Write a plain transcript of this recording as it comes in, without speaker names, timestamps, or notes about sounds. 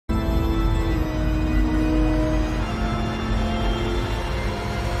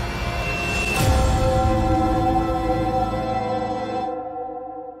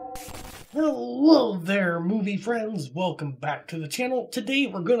there, movie friends. Welcome back to the channel. Today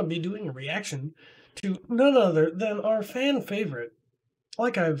we're going to be doing a reaction to none other than our fan favorite,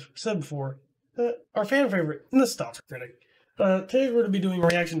 like I've said before, our fan favorite, Nostalgia Critic. Today we're going to be doing a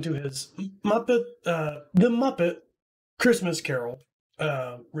reaction to his The Muppet Christmas Carol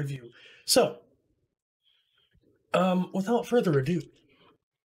review. So, without further ado,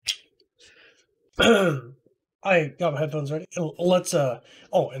 I got my headphones ready. Let's,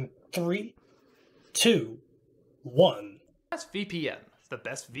 in 3, 2, 1. Best VPN. It's the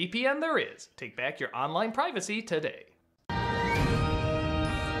best VPN there is. Take back your online privacy today.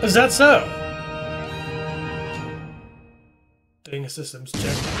 Is that so? Doing a systems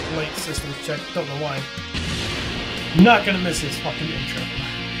check. Late systems check. Don't know why. Not gonna miss his fucking intro.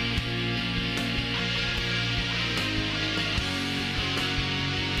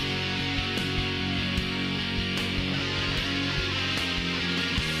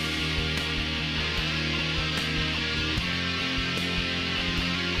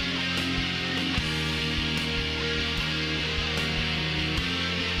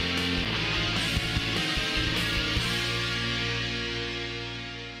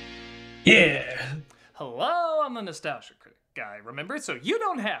 Yeah! Hello, I'm the Nostalgia Critic guy, remember? So you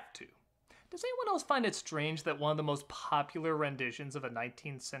don't have to. Does anyone else find it strange that one of the most popular renditions of a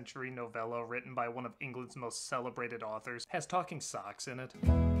 19th century novella written by one of England's most celebrated authors has talking socks in it?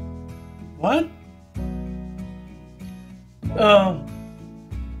 What? Oh,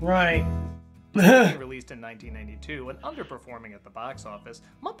 right. Released in 1992 and underperforming at the box office,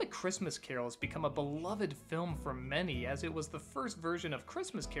 Muppet Christmas Carol has become a beloved film for many, as it was the first version of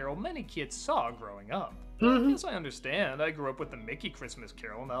Christmas Carol many kids saw growing up. Yes, I understand. I grew up with the Mickey Christmas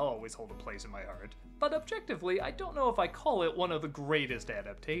Carol, and that'll always hold a place in my heart. But objectively, I don't know if I call it one of the greatest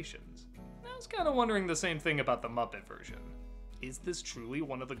adaptations. I was kind of wondering the same thing about the Muppet version. Is this truly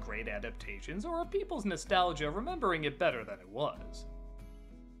one of the great adaptations, or are people's nostalgia remembering it better than it was?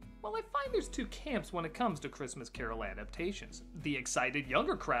 Well, I find there's two camps when it comes to Christmas Carol adaptations. The excited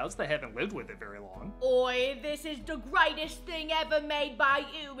younger crowds that haven't lived with it very long. Oi, this is the greatest thing ever made by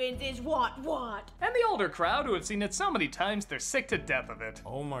humans is what? And the older crowd who have seen it so many times they're sick to death of it.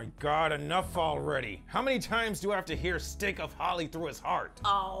 Oh my god, enough already. How many times do I have to hear "Stick of Holly" through his heart?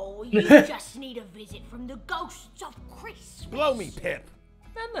 Oh, you just need a visit from the ghosts of Christmas. Blow me, Pip.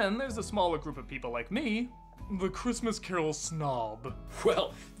 And then there's a smaller group of people like me, the Christmas Carol snob.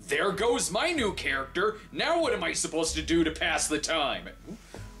 Well, there goes my new character. Now what am I supposed to do to pass the time?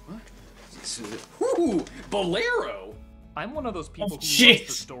 What? Ooh, Bolero! I'm one of those people who loves the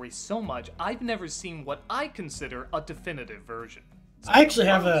story so much, I've never seen what I consider a definitive version. I actually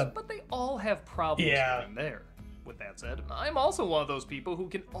have a... But they all have problems here and there. With that said, I'm also one of those people who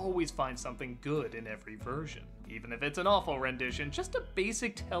can always find something good in every version. Even if it's an awful rendition, just a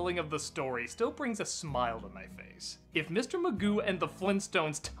basic telling of the story still brings a smile to my face. If Mr. Magoo and the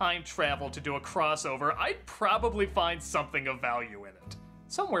Flintstones time travel to do a crossover, I'd probably find something of value in it.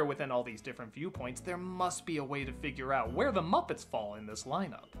 Somewhere within all these different viewpoints, there must be a way to figure out where the Muppets fall in this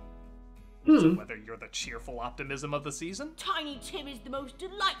lineup. So whether you're the cheerful optimism of the season, Tiny Tim is the most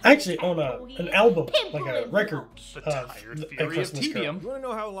delightful. I actually own an album, like a record. the tired fury of tedium, You wanna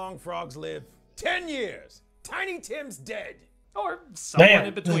know how long frogs live? 10 years! Tiny Tim's dead! or somewhere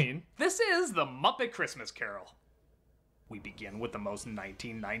in between, this is the Muppet Christmas Carol. We begin with the most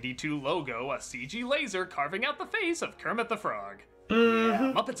 1992 logo, a CG laser carving out the face of Kermit the Frog.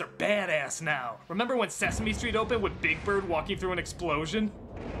 Yeah, Muppets are badass now. Remember when Sesame Street opened with Big Bird walking through an explosion?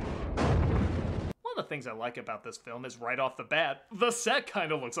 One of the things I like about this film is right off the bat, the set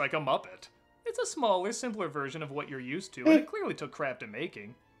kind of looks like a Muppet. It's a smaller, simpler version of what you're used to, and it clearly took craft in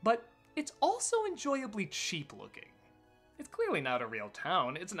making, but it's also enjoyably cheap looking. It's clearly not a real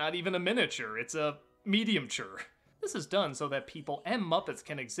town, it's not even a miniature, it's a medium-ture. This is done so that people and Muppets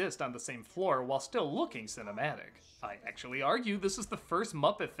can exist on the same floor while still looking cinematic. I actually argue this is the first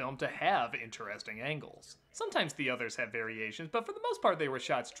Muppet film to have interesting angles. Sometimes the others have variations, but for the most part they were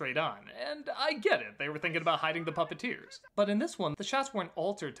shot straight on, and I get it, they were thinking about hiding the puppeteers. But in this one, the shots weren't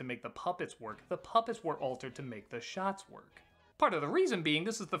altered to make the puppets work, the puppets were altered to make the shots work. Part of the reason being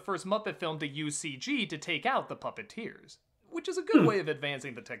this is the first Muppet film to use CG to take out the puppeteers, which is a good way of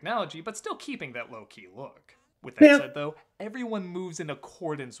advancing the technology, but still keeping that low-key look. With that said though, everyone moves in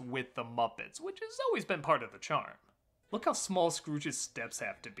accordance with the Muppets, which has always been part of the charm. Look how small Scrooge's steps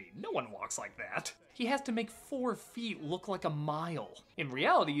have to be. No one walks like that. He has to make 4 feet look like a mile. In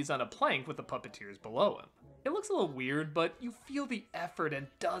reality, he's on a plank with the puppeteers below him. It looks a little weird, but you feel the effort and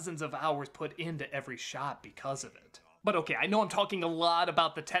dozens of hours put into every shot because of it. But okay, I know I'm talking a lot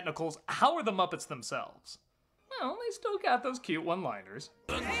about the technicals. How are the Muppets themselves? Well, they still got those cute one-liners.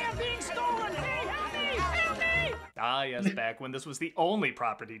 Hey, I'm being stolen! Hey, help me! Ah, yes, back when this was the only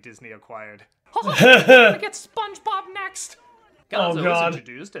property Disney acquired. I get SpongeBob next! Gonzo is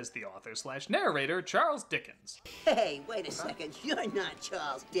introduced as the author/narrator Charles Dickens. Hey, wait a second. You're not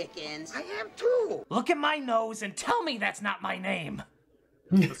Charles Dickens. I am too. Look at my nose and tell me that's not my name.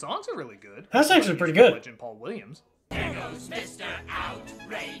 The songs are really good. That's actually pretty good. Legend Paul Williams. There goes Mr.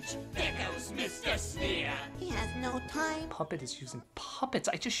 Outrage. There goes Mr. Sneer. He has no time. Puppet is using puppets.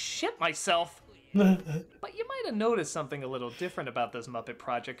 I just shit myself. But you might have noticed something a little different about this Muppet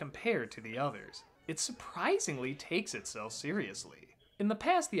project compared to the others. It surprisingly takes itself seriously. In the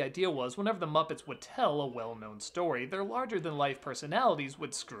past, the idea was whenever the Muppets would tell a well-known story, their larger-than-life personalities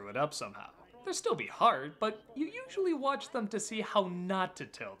would screw it up somehow. They'd still be hard, but you usually watch them to see how not to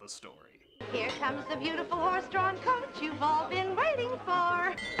tell the story. Here comes the beautiful horse-drawn coach you've all been waiting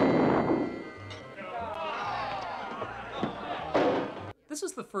for. This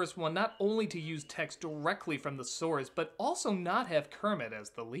is the first one not only to use text directly from the source, but also not have Kermit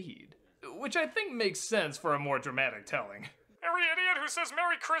as the lead. Which I think makes sense for a more dramatic telling. Every idiot who says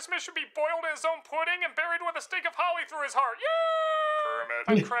Merry Christmas should be boiled in his own pudding and buried with a stake of holly through his heart. Yeah!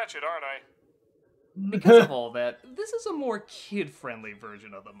 Kermit. I'm Cratchit, aren't I? Because of all that, this is a more kid-friendly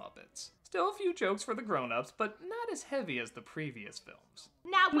version of the Muppets. Still a few jokes for the grown-ups, but not as heavy as the previous films.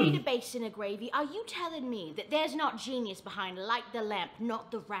 Now wait a basin of gravy. Are you telling me that there's not genius behind Light the Lamp, not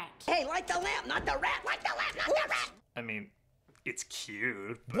the Rat? Hey, light the lamp, not the rat. Light the lamp, not the rat. I mean, it's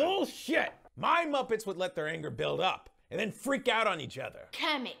cute, but... Bullshit! My Muppets would let their anger build up and then freak out on each other.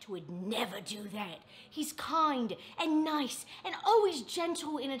 Kermit would never do that. He's kind and nice and always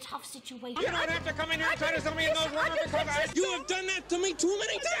gentle in a tough situation. You don't have to come in here and try to tell me in those words because You have done that to me too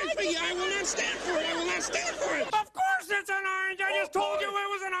many times, Piggy. I will not stand for it. I will not stand for it. Of course it's an orange! I just told you it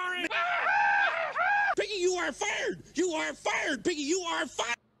was an orange! Piggy, you are fired. You are fired, Piggy. You are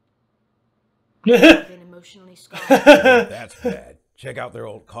fired. I've been emotionally scarred. That's bad. Check out their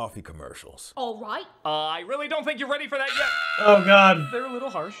old coffee commercials. All right. I really don't think you're ready for that yet. Oh, God. They're a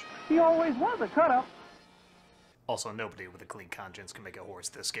little harsh. He always was a cut-up. Also, nobody with a clean conscience can make a horse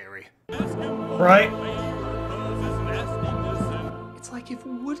this scary. Right? It's like if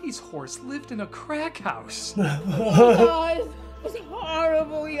Woody's horse lived in a crack house. Eyes, those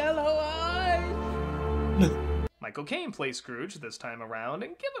horrible yellow eyes. Michael Caine plays Scrooge this time around,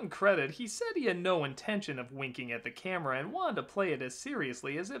 and give him credit, he said he had no intention of winking at the camera and wanted to play it as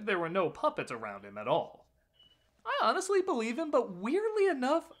seriously as if there were no puppets around him at all. I honestly believe him, but weirdly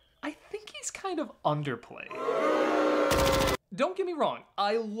enough, I think he's kind of underplayed. Don't get me wrong,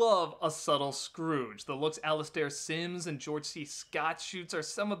 I love a subtle Scrooge. The looks Alastair Sims and George C. Scott shoots are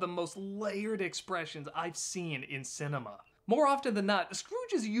some of the most layered expressions I've seen in cinema. More often than not,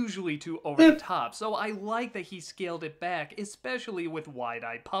 Scrooge is usually too over the top, so I like that he scaled it back, especially with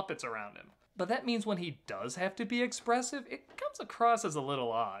wide-eyed puppets around him. But that means when he does have to be expressive, it comes across as a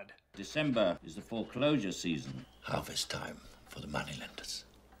little odd. December is the foreclosure season. Harvest time for the moneylenders.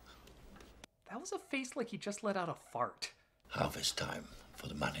 That was a face like he just let out a fart. Harvest time for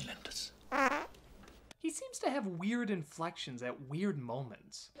the moneylenders. He seems to have weird inflections at weird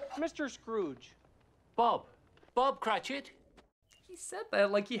moments. Mr. Scrooge. Bob Cratchit. He said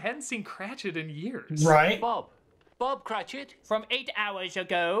that like he hadn't seen Cratchit in years. Right? Bob Cratchit. From 8 hours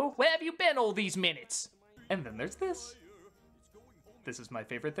ago. Where have you been all these minutes? And then there's this. This is my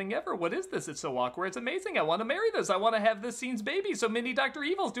favorite thing ever. What is this? It's so awkward. It's amazing. I want to marry this. I want to have this scene's baby so Mini Dr.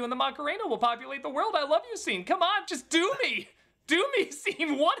 Evil's doing the Macarena will populate the world. I love you, scene. Come on, just do me. Do me,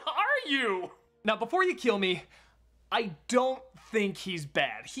 scene. What are you? Now, before you kill me, I don't think he's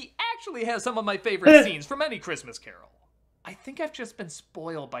bad. He actually has some of my favorite scenes from any Christmas Carol. I think I've just been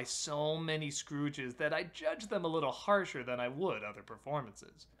spoiled by so many Scrooges that I judge them a little harsher than I would other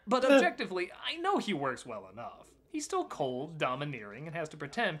performances. But objectively, I know he works well enough. He's still cold, domineering, and has to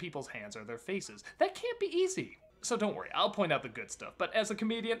pretend people's hands are their faces. That can't be easy. So don't worry, I'll point out the good stuff, but as a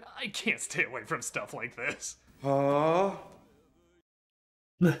comedian, I can't stay away from stuff like this.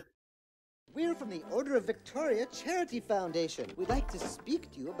 We're from the Order of Victoria Charity Foundation. We'd like to speak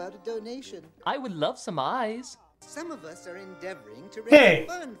to you about a donation. I would love some eyes. Some of us are endeavoring to raise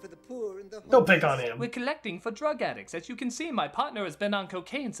fund for the poor and the homeless. Don't pick on him. We're collecting for drug addicts. As you can see, my partner has been on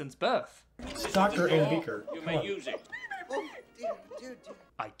cocaine since birth. Doctor and Beaker. You may use it. Oh, dear.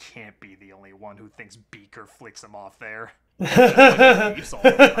 I can't be the only one who thinks Beaker flicks him off there. Leaves all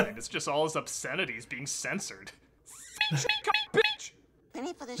the time. It's just all his obscenities being censored. Bitch!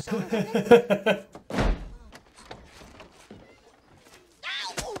 Penny for this song.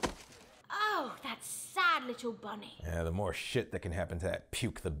 Oh, that sad little bunny. Yeah, the more shit that can happen to that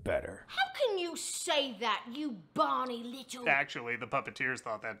puke, the better. How can you say that, you Barney little... Actually, the puppeteers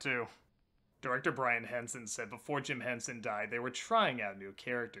thought that too. Director Brian Henson said before Jim Henson died, they were trying out new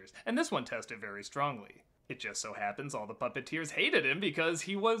characters, and this one tested very strongly. It just so happens all the puppeteers hated him because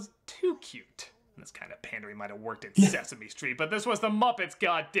he was too cute. And this kind of pandering might have worked at Sesame Street, but this was the Muppets,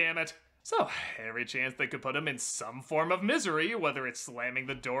 goddammit! So, every chance they could put him in some form of misery, whether it's slamming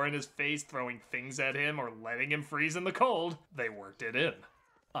the door in his face, throwing things at him, or letting him freeze in the cold, they worked it in.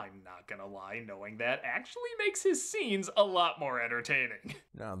 I'm not gonna lie, knowing that actually makes his scenes a lot more entertaining.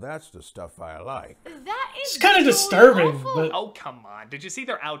 Now that's the stuff I like. That is It's kind of disturbing, awful. but... Oh, come on. Did you see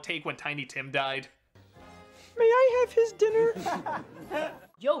their outtake when Tiny Tim died? May I have his dinner?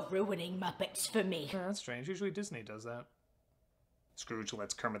 You're ruining Muppets for me. Yeah, that's strange. Usually Disney does that. Scrooge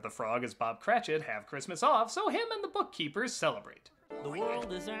lets Kermit the Frog as Bob Cratchit have Christmas off, so him and the bookkeepers celebrate. The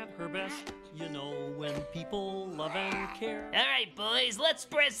world is at her best, you know, when people love and care. All right, boys, let's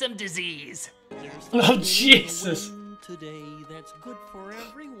spread some disease. Oh, Jesus. Today that's good for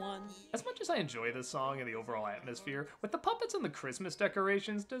everyone. As much as I enjoy this song and the overall atmosphere, with the puppets and the Christmas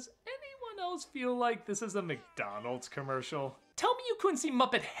decorations, does anyone else feel like this is a McDonald's commercial? Tell me you couldn't see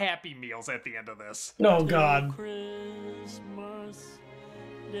Muppet Happy Meals at the end of this. Oh, God. Christmas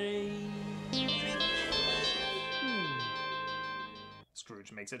Day.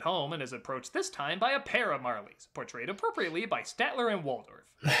 Scrooge makes it home and is approached this time by a pair of Marleys, portrayed appropriately by Statler and Waldorf.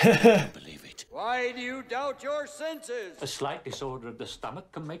 I don't believe it. Why do you doubt your senses? A slight disorder of the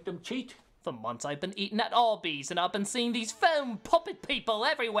stomach can make them cheat. For months I've been eating at Arby's and I've been seeing these foam puppet people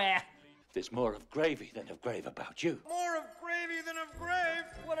everywhere. There's more of gravy than of grave about you. More of gravy than of grave?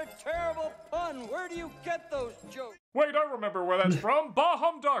 What a terrible pun. Where do you get those jokes? Wait, I remember where that's from. Bah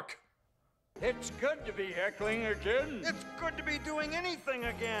Humduck! It's good to be heckling again. It's good to be doing anything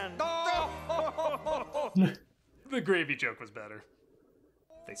again. The gravy joke was better.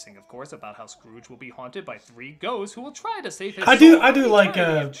 They sing, of course, about how Scrooge will be haunted by 3 ghosts who will try to save his I do like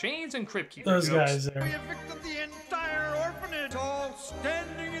chains and crypt keeper those jokes. guys there. We evicted the entire orphanage, all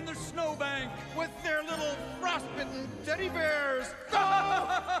standing in the snowbank with their little frostbitten teddy bears.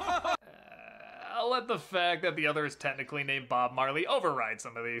 I'll let the fact that the other is technically named Bob Marley override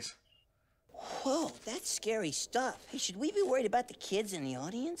some of these. Whoa, that's scary stuff. Hey, should we be worried about the kids in the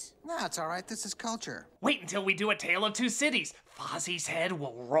audience? No, it's all right. This is culture. Wait until we do A Tale of Two Cities. Fozzie's head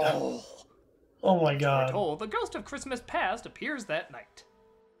will roll. Oh my We're God. told the ghost of Christmas past appears that night.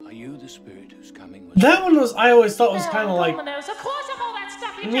 Are you the spirit who's coming with That one was, I always thought was kind of like Dominoes, of course of all that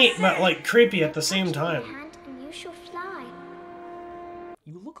stuff you neat, just but said. like creepy at the same time. And you shall fly.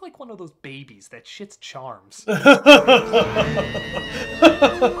 You look like one of those babies that shits charms.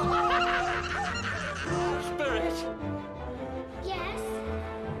 Spirit! Yes?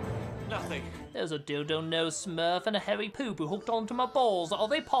 Nothing. There's a dildo-nosed Smurf and a hairy poop who hooked onto my balls. Are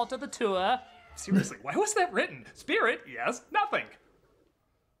they part of the tour? Seriously, why was that written? Spirit, yes, nothing.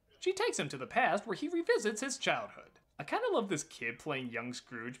 She takes him to the past where he revisits his childhood. I kind of love this kid playing young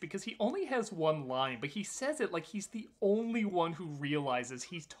Scrooge because he only has one line, but he says it like he's the only one who realizes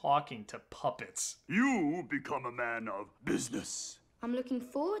he's talking to puppets. You become a man of business. I'm looking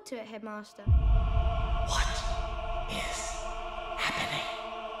forward to it, Headmaster.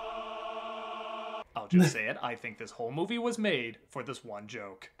 I'll just say it, I think this whole movie was made for this one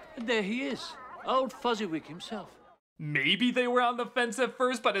joke. And there he is, old Fuzzywick himself. Maybe they were on the fence at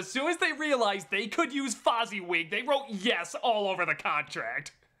first, but as soon as they realized they could use Fozziewig, they wrote yes all over the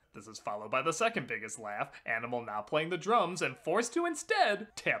contract. This is followed by the second biggest laugh, Animal not playing the drums and forced to instead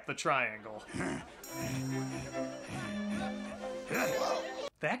tap the triangle.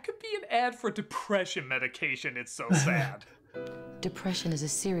 That could be an ad for depression medication, it's so sad. Depression is a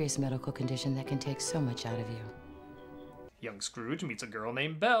serious medical condition that can take so much out of you. Young Scrooge meets a girl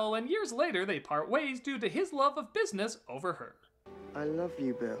named Belle, and years later they part ways due to his love of business over her. I love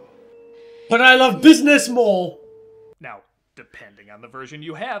you, Bill. But I love business more. Now, depending on the version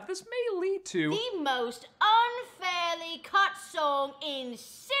you have, this may lead to The most unfairly cut song in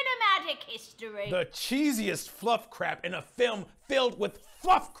cinematic history. The cheesiest fluff crap in a film filled with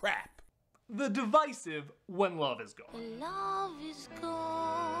fluff crap. the divisive When Love Is Gone. Love is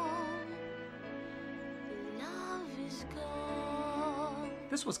gone. Love is gone.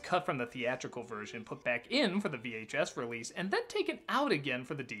 This was cut from the theatrical version, put back in for the VHS release, and then taken out again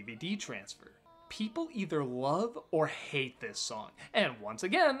for the DVD transfer. People either love or hate this song, and once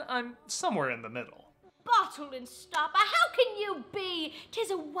again, I'm somewhere in the middle. Bottle and stopper, how can you be? 'Tis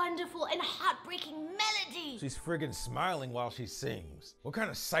a wonderful and heartbreaking melody. She's friggin' smiling while she sings. What kind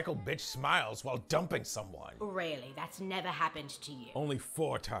of psycho bitch smiles while dumping someone? Really, that's never happened to you. Only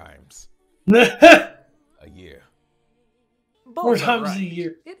 4 times. A year. Four Both are times a right.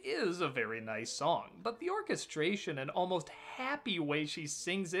 year. It is a very nice song, but the orchestration and almost happy way she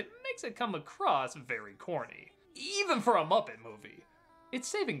sings it makes it come across very corny. Even for a Muppet movie. Its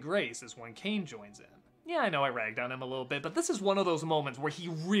saving grace is when Kane joins in. Yeah, I know I ragged on him a little bit, but this is one of those moments where he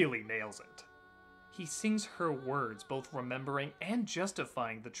really nails it. He sings her words, both remembering and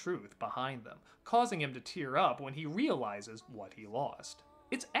justifying the truth behind them, causing him to tear up when he realizes what he lost.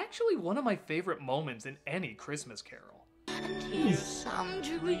 It's actually one of my favorite moments in any Christmas Carol. And yes, some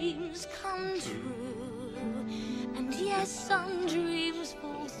dreams come true, and yes, some dreams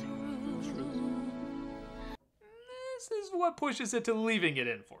fall through. This is what pushes it to leaving it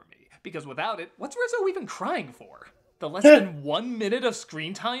in for me, because without it, what's Rizzo even crying for? The less than 1 minute of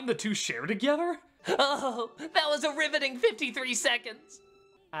screen time the two share together? Oh, that was a riveting 53 seconds.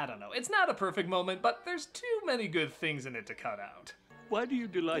 I don't know, it's not a perfect moment, but there's too many good things in it to cut out. Why do you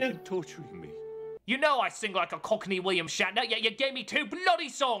delight in torturing me? You know I sing like a Cockney William Shatner, yet you gave me 2 bloody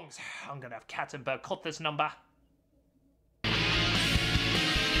songs. I'm gonna have Katzenberg cut this number.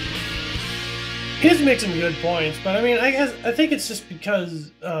 He's making good points, but I mean, I think it's just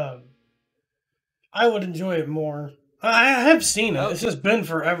because I would enjoy it more. I have seen it. It's just been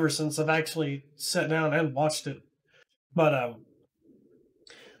forever since I've actually sat down and watched it. But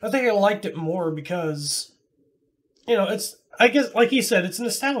I think I liked it more because, you know, it's, I guess, like he said, it's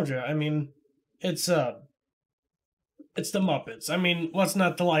nostalgia. I mean, it's the Muppets. I mean, what's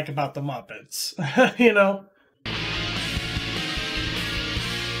not to like about the Muppets? You know?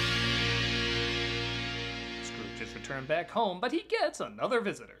 Scrooge is returned back home, but he gets another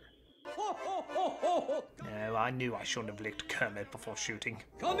visitor. No, I knew I shouldn't have licked Kermit before shooting.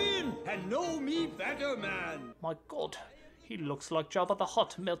 Come in and know me better, man. My God, he looks like Jabba the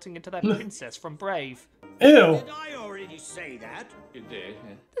Hutt melting into that princess from Brave. Ew. Did I already say that? You did,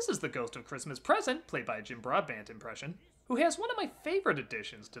 yeah. This is the Ghost of Christmas Present, played by a Jim Broadbent impression, who has one of my favorite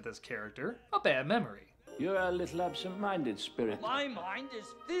additions to this character, a bad memory. You're a little absent-minded, Spirit. My mind is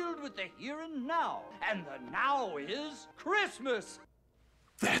filled with the here and now, and the now is Christmas.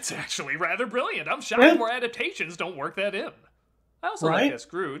 That's actually rather brilliant. I'm shocked more adaptations don't work that in. I also like that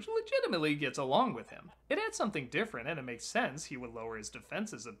Scrooge legitimately gets along with him. It adds something different, and it makes sense he would lower his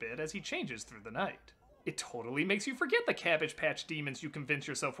defenses a bit as he changes through the night. It totally makes you forget the Cabbage Patch demons you convinced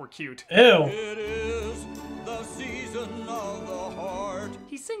yourself were cute. Ew. It is the season of the heart.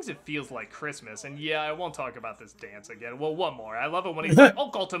 He sings It Feels Like Christmas, and yeah, I won't talk about this dance again. Well, one more. I love it when he's like, oh,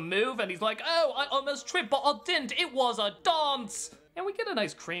 got to move, and he's like, oh, I almost tripped, but I didn't. It was a dance. And we get a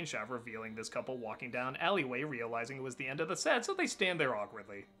nice crane shot revealing this couple walking down alleyway, realizing it was the end of the set, so they stand there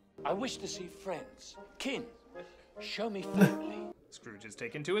awkwardly. I wish to see friends, kin. Show me family. Scrooge is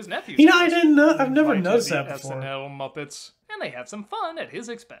taken to his nephew's You know, house. I didn't know. I've never noticed that before. SNL Muppets, and they have some fun at his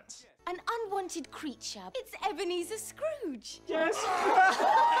expense. An unwanted creature. It's Ebenezer Scrooge. Yes.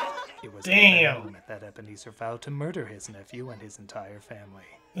 It was Damn. that Ebenezer vowed to murder his nephew and his entire family.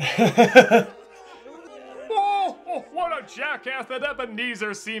 Oh, what a jackass that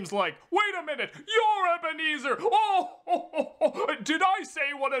Ebenezer seems like. Wait a minute, you're Ebenezer. Oh, did I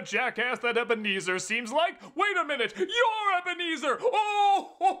say what a jackass that Ebenezer seems like? Wait a minute, you're Ebenezer.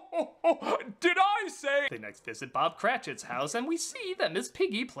 Oh, did I say? They next visit Bob Cratchit's house, and we see that Miss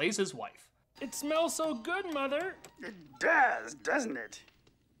Piggy plays his wife. It smells so good, Mother. It does, doesn't it?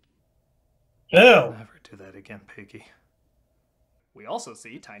 Ew. Never do that again, Piggy. We also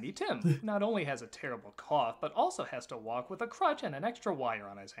see Tiny Tim, who not only has a terrible cough, but also has to walk with a crutch and an extra wire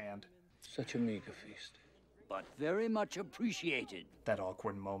on his hand. Such a meager feast. But very much appreciated. That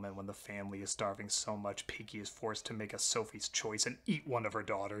awkward moment when the family is starving so much, Piggy is forced to make a Sophie's choice and eat one of her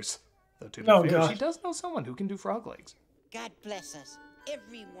daughters. Though to be fair, God. she does know someone who can do frog legs. God bless us,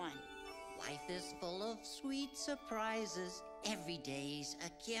 everyone. Life is full of sweet surprises. Every day's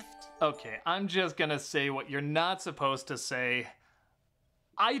a gift. Okay, I'm just gonna say what you're not supposed to say.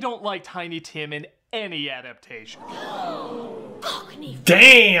 I don't like Tiny Tim in any adaptation.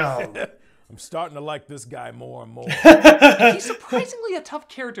 Damn! I'm starting to like this guy more and more. He's surprisingly a tough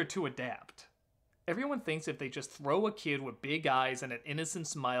character to adapt. Everyone thinks if they just throw a kid with big eyes and an innocent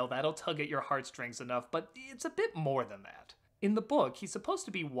smile, that'll tug at your heartstrings enough, but it's a bit more than that. In the book, he's supposed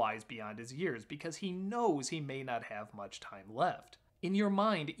to be wise beyond his years because he knows he may not have much time left. In your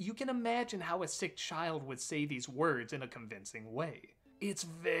mind, you can imagine how a sick child would say these words in a convincing way. It's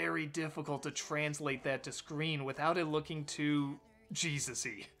very difficult to translate that to screen without it looking too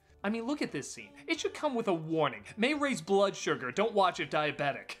Jesus-y. I mean, look at this scene. It should come with a warning. May raise blood sugar. Don't watch it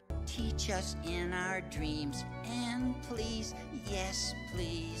diabetic. Teach us in our dreams, and please, yes,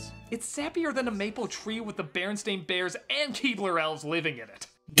 please. It's sappier than a maple tree with the Berenstain Bears and Keebler Elves living in it.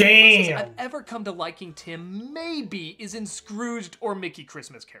 Damn! The closest I've ever come to liking Tim maybe is in Scrooged or Mickey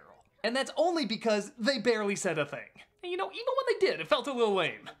Christmas Carol. And that's only because they barely said a thing. And you know, even when they did, it felt a little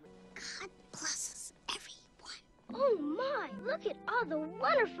lame. God bless us, everyone. Oh my, look at all the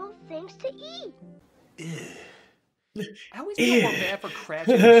wonderful things to eat. I always feel more bad for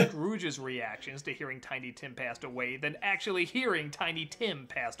Cratchit and Scrooge's reactions to hearing Tiny Tim passed away than actually hearing Tiny Tim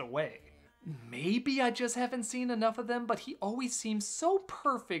passed away. Maybe I just haven't seen enough of them, but he always seems so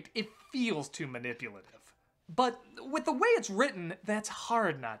perfect it feels too manipulative. But with the way it's written, that's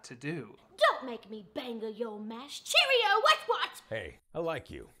hard not to do. Don't make me bang your mash. Cheerio, what? Hey, I like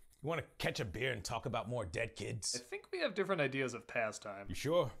you. You want to catch a beer and talk about more dead kids? I think we have different ideas of pastime. You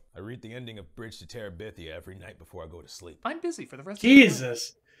sure? I read the ending of Bridge to Terabithia every night before I go to sleep. I'm busy for the rest of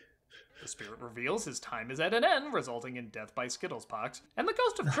Jesus. The spirit reveals his time is at an end, resulting in death by Skittlespox, and the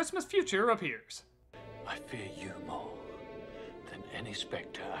ghost of Christmas future appears. I fear you more than any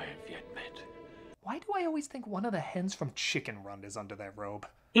spectre I have yet met. Why do I always think one of the hens from Chicken Run is under that robe?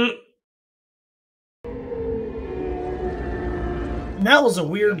 That was a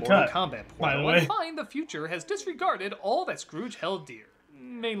weird cut, Combat by the portal, way. and find the future has disregarded all that Scrooge held dear,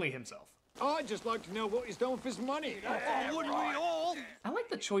 mainly himself. I'd just like to know what he's done with his money. Oh, wouldn't we all? I like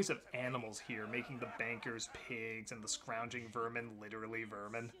the choice of animals here, making the bankers pigs and the scrounging vermin literally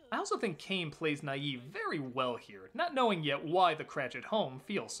vermin. I also think Kane plays naive very well here, not knowing yet why the Cratchit home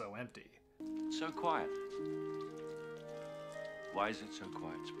feels so empty. So quiet. Why is it so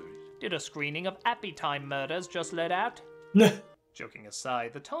quiet, Spirit? Did a screening of Appy Time Murders just let out? Joking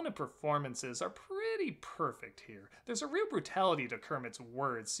aside, the tone and performances are pretty perfect here. There's a real brutality to Kermit's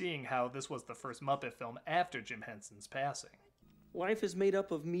words, seeing how this was the first Muppet film after Jim Henson's passing. Life is made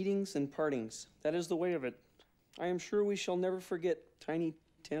up of meetings and partings. That is the way of it. I am sure we shall never forget Tiny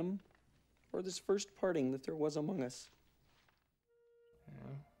Tim, or this first parting that there was among us.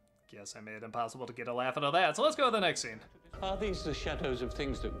 Guess I made it impossible to get a laugh out of that, so let's go to the next scene. Are these the shadows of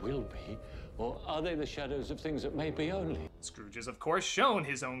things that will be, or are they the shadows of things that may be only? Scrooge is of course shown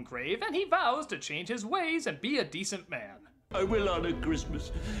his own grave, and he vows to change his ways and be a decent man. I will honor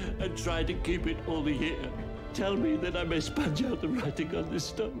Christmas and try to keep it all the year. Tell me that I may sponge out the writing on this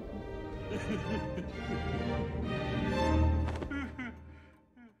stone.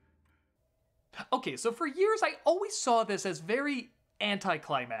 Okay, so for years I always saw this as very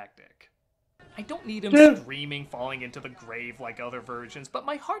anticlimactic. I don't need him screaming, falling into the grave like other versions, but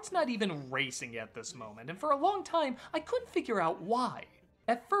my heart's not even racing at this moment, and for a long time, I couldn't figure out why.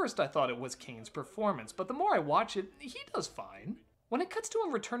 At first, I thought it was Kane's performance, but the more I watch it, he does fine. When it cuts to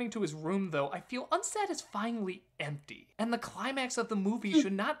him returning to his room, though, I feel unsatisfyingly empty, and the climax of the movie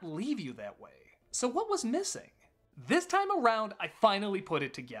should not leave you that way. So what was missing? This time around, I finally put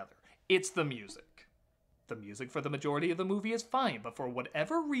it together. It's the music. The music for the majority of the movie is fine, but for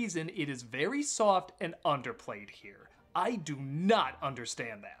whatever reason, it is very soft and underplayed here. I do not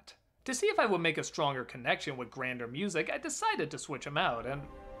understand that. To see if I would make a stronger connection with grander music, I decided to switch them out, and,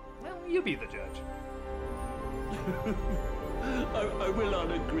 well, you be the judge. I will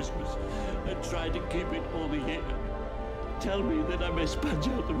honor Christmas and try to keep it all the year. Tell me that I may sponge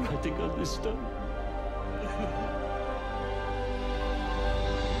out the writing on this stone.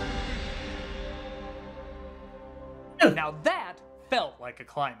 Now that felt like a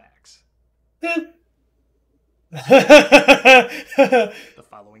climax. The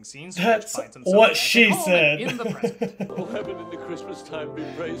following scene, That's finds himself what back she at home said. in the present. Oh, heaven in the Christmas time be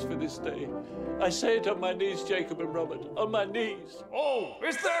praised for this day. I say it on my knees, Jacob and Robert, on my knees. Oh,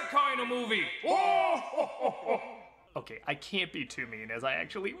 it's that kind of movie. Oh! Okay, I can't be too mean, as I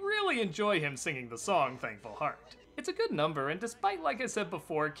actually really enjoy him singing the song Thankful Heart. It's a good number, and despite, like I said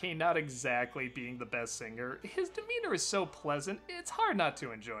before, Kane not exactly being the best singer, his demeanor is so pleasant, it's hard not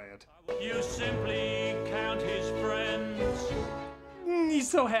to enjoy it. You simply count his friends.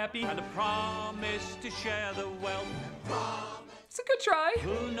 He's so happy. And a promise to share the wealth. It's a good try.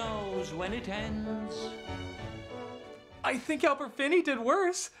 Who knows when it ends? I think Albert Finney did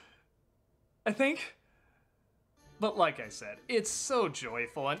worse. I think. But like I said, it's so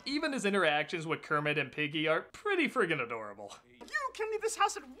joyful, and even his interactions with Kermit and Piggy are pretty friggin' adorable. You can leave this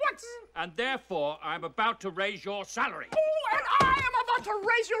house at once! And therefore, I'm about to raise your salary. Oh, and I am about to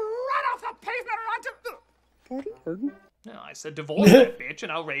raise you right off the pavement onto... Pardon? No, I said divorce that bitch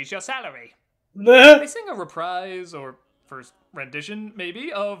and I'll raise your salary. They sing a reprise, or first rendition,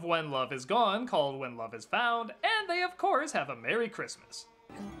 maybe, of When Love Is Gone, called When Love Is Found, and they, of course, have a Merry Christmas.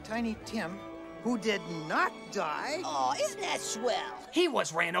 And Tiny Tim, who did not die. Oh, isn't that swell? He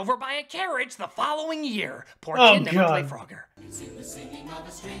was ran over by a carriage the following year. Poor Oh, kid never played God. Frogger.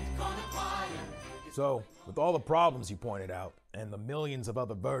 So, with all the problems you pointed out, and the millions of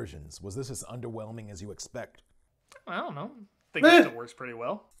other versions, was this as underwhelming as you expect? I don't know. I think it still works pretty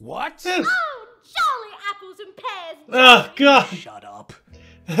well. What? Oh, jolly apples and pears. Oh, God. Shut up.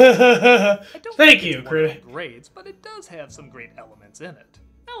 Thank you, Critic. Grades, but it does have some great elements in it.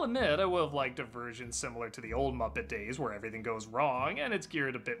 I'll admit, I would have liked a version similar to the old Muppet days where everything goes wrong and it's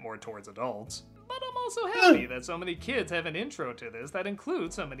geared a bit more towards adults. But I'm also happy that so many kids have an intro to this that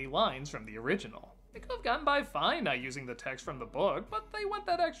includes so many lines from the original. They could have gotten by fine not using the text from the book, but they went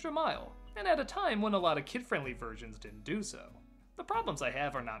that extra mile, and at a time when a lot of kid-friendly versions didn't do so. The problems I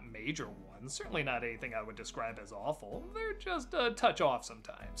have are not major ones, certainly not anything I would describe as awful, they're just a touch off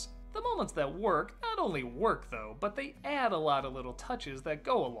sometimes. The moments that work not only work though, but they add a lot of little touches that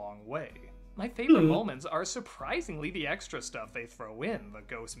go a long way. My favorite moments are surprisingly the extra stuff they throw in, the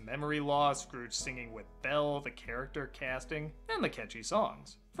ghost memory loss, Scrooge singing with Belle, the character casting, and the catchy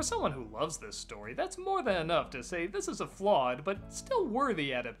songs. For someone who loves this story, that's more than enough to say this is a flawed but still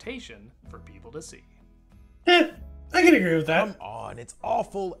worthy adaptation for people to see. I can agree with that. Come on, it's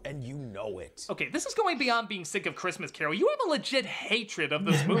awful and you know it. Okay, this is going beyond being sick of Christmas Carol. You have a legit hatred of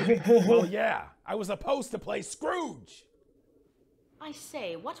this movie. Well, yeah, I was supposed to play Scrooge. I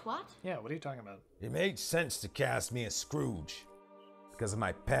say, what? Yeah, what are you talking about? It made sense to cast me as Scrooge because of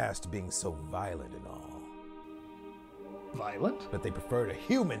my past being so violent and all. Violent? But they preferred a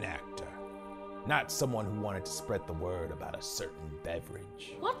human actor, not someone who wanted to spread the word about a certain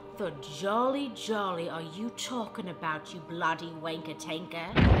beverage. What the jolly are you talking about, you bloody wanker-tanker?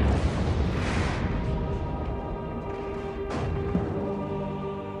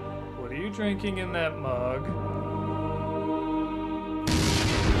 What are you drinking in that mug?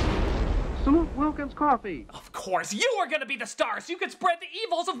 Salute Wilkins Coffee. Of course, you are gonna be the star so you can spread the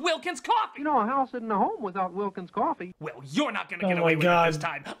evils of Wilkins Coffee! You know, a house isn't a home without Wilkins Coffee. Well, you're not gonna get away with it this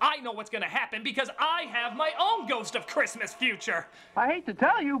time. I know what's gonna happen because I have my own Ghost of Christmas future. I hate to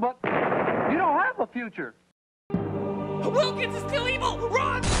tell you, but you don't have a future. Wilkins is still evil!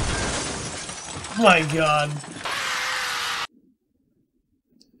 Run! My God.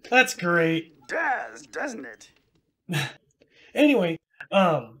 That's great. Does, doesn't it? Anyway,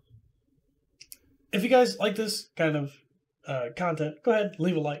 if you guys like this kind of content, go ahead,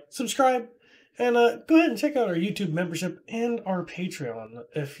 leave a like, subscribe, and go ahead and check out our YouTube membership and our Patreon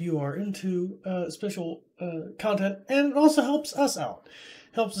if you are into special content. And it also helps us out.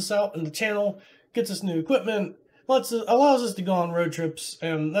 Helps us out in the channel, gets us new equipment, allows us to go on road trips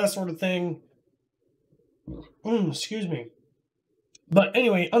and that sort of thing. Excuse me. But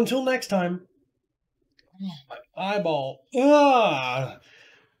anyway, until next time, my eyeball.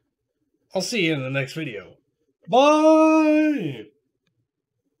 I'll see you in the next video. Bye!